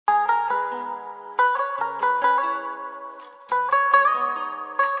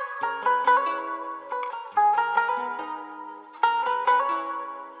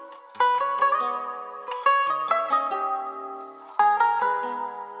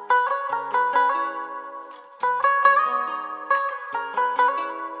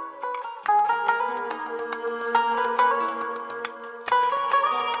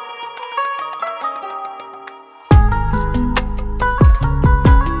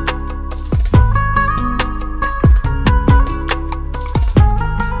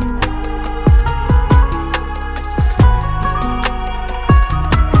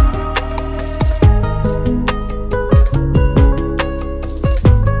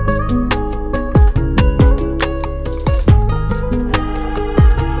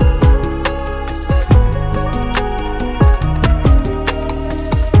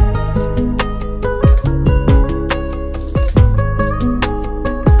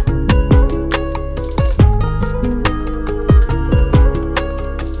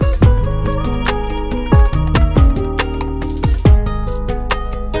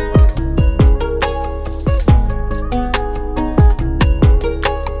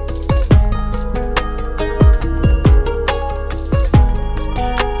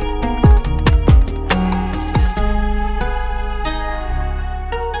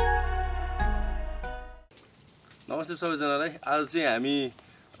सबैजनालाई आज चाहिँ हामी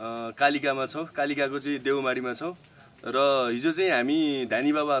कालिकामा छौं कालिकाको चाहिँ देउमाडीमा छौं र हिजो चाहिँ हामी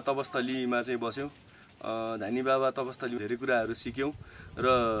ध्यानी बाबा तपस्थलीमा चाहिँ बस्यौं ध्यानी बाबा तपस्थली धेरै कुराहरु सिक्यौं र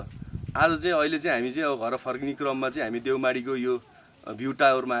आज चाहिँ अहिले चाहिँ हामी चाहिँ घर फर्किने क्रममा चाहिँ हामी देउमाडीको यो भ्यू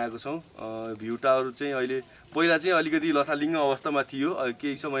टावरमा आएको छौं भ्यू टावर चाहिँ अहिले पहिला चाहिँ अलिकति लथालिङ्ग अवस्थामा थियो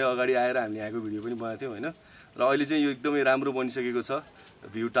केही समय अगाडि आएर हामीले यहाँको भिडियो पनि बनाएको थियौं हैन र अहिले चाहिँ यो एकदमै राम्रो बनिसकेको छ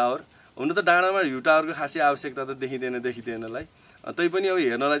भ्यू टावर हुन त डाँडामा भ्यू टावरको खासै आवश्यकता त देखिँदैनलाई तैपनि अब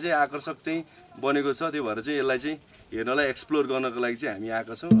हेर्नलाई चाहिँ आकर्षक चाहिँ बनेको छ त्यो भएर चाहिँ यसलाई चाहिँ हेर्नलाई एक्सप्लोर गर्नको लागि चाहिँ हामी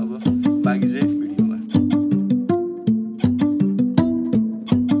आएका छौं अब बाँकी चाहिँ भिडियोमा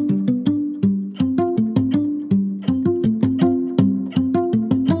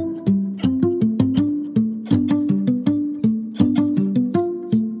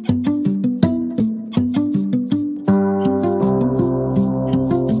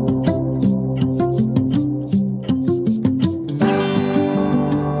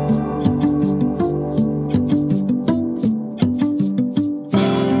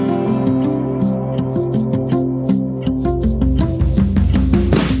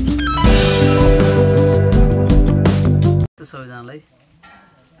सबैजनालाई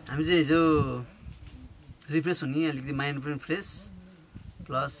हामी चाहिँ हिजो रिफ्रेस हुने अलिकति माइन्ड पनि फ्रेस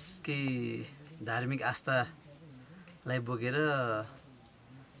प्लस केही धार्मिक आस्थालाई बोकेर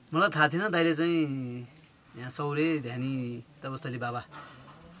मलाई थाहा थिएन दाइले चाहिँ यहाँ सौरे ध्यानी तपस्थली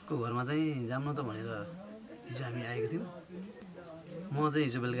बाबाको घरमा चाहिँ जाऊँ न त भनेर हिजो हामी आएको थियौँ म चाहिँ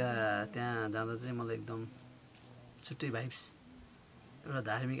हिजो बेलुका त्यहाँ जाँदा चाहिँ मलाई एकदम छुट्टै भाइब्स एउटा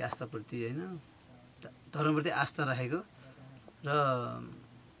धार्मिक आस्थाप्रति हैन धर्मप्रति आस्था राखेको र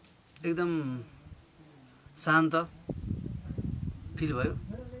एकदम शान्त फिल भयो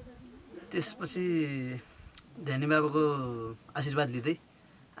त्यसपछि ध्यानी बाबाको आशीर्वाद लिँदै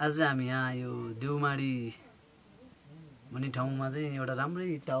आज हामी यहाँ यो देउमाडी भन्ने ठाउँमा चाहिँ एउटा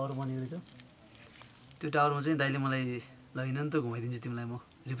राम्रै टावर बनेको रहेछ त्यो टावरमा चाहिँ दाइले मलाई ल हिँड नि त घुमाइदिन्छु तिमीलाई म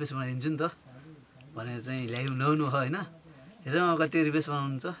रिफ्रेस बनाइदिन्छु नि त भनेर चाहिँ ल्याउनु हो हैन हेर म कति रिफ्रेस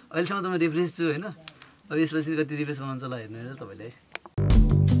बनाउनु छ अहिलेसम्म त म रिफ्रेस छु हैन अब यसपछि कति रिफ्रेस बनाउँछ ल हेर्नु हेर तपाईले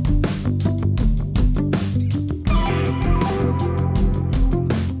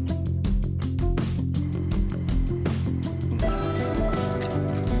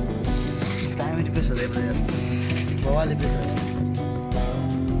टाइम रिफ्रेस हुँदैन यार बाबा रिफ्रेस भयो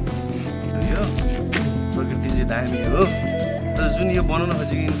यो प्रकृति चाहिँ दामी हो तर जुन यो बनाउन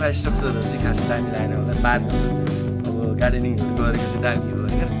खोजेको इन्फ्रास्ट्रक्चरहरु चाहिँ खासै दामी लागेन होला पार्कहरु अब गार्डनिङहरु गरेको चाहिँ दामी हो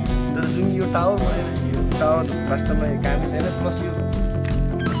हैन तर जुन यो टावर भनेर टावर वास्तवमा काम छैन प्लस यो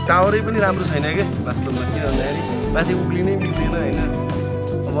टावरै पनि राम्रो छैन के वास्तवमा किन भन्दाखेरि माथि उक्लिनै मिल्दैन हैन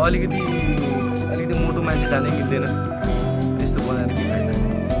अब अलिकति मोटो मान्छे जानै मिल्दैन यस्तो बनाएर के फाइदा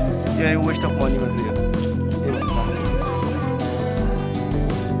यो वेस्ट अफ मनी मात्रै हो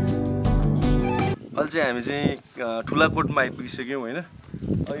अहिले चाहिँ हामी चाहिँ ठुलाकोटमा आइपुगिसक्यौँ हैन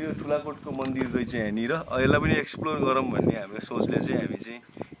यो ठुलाकोटको मन्दिर रहेछ यहाँनिर यसलाई पनि एक्सप्लोर गरौँ भन्ने हाम्रो सोचले चाहिँ हामी चाहिँ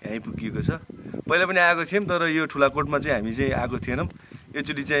यहीँ पुगिएको छ पहिला पनि आएको थियौँ तर यो ठुलाकोटमा चाहिँ हामी चाहिँ आएको थिएनौँ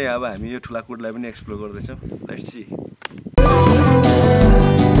योचोटि चाहिँ अब हामी यो ठुलाकोटलाई पनि एक्सप्लोर गर्दैछौँ लेट्स सी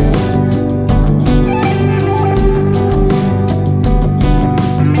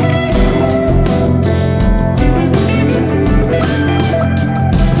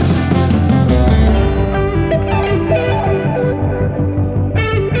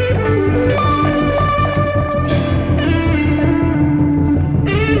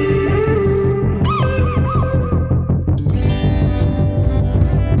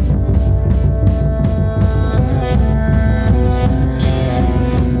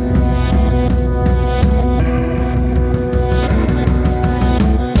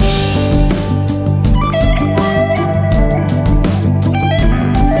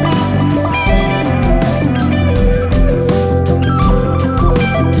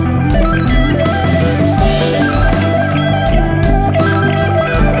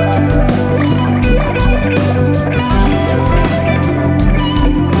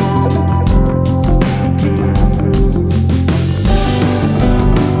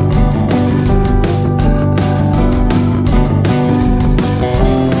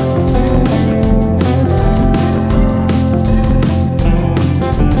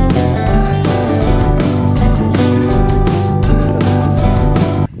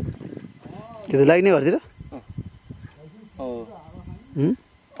त्यो लाग्ने घरतिर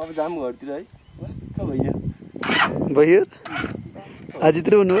अब जाम घरतिर है कहाँ भइयो भयो आज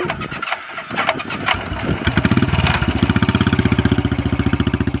यत्रो हुनु हो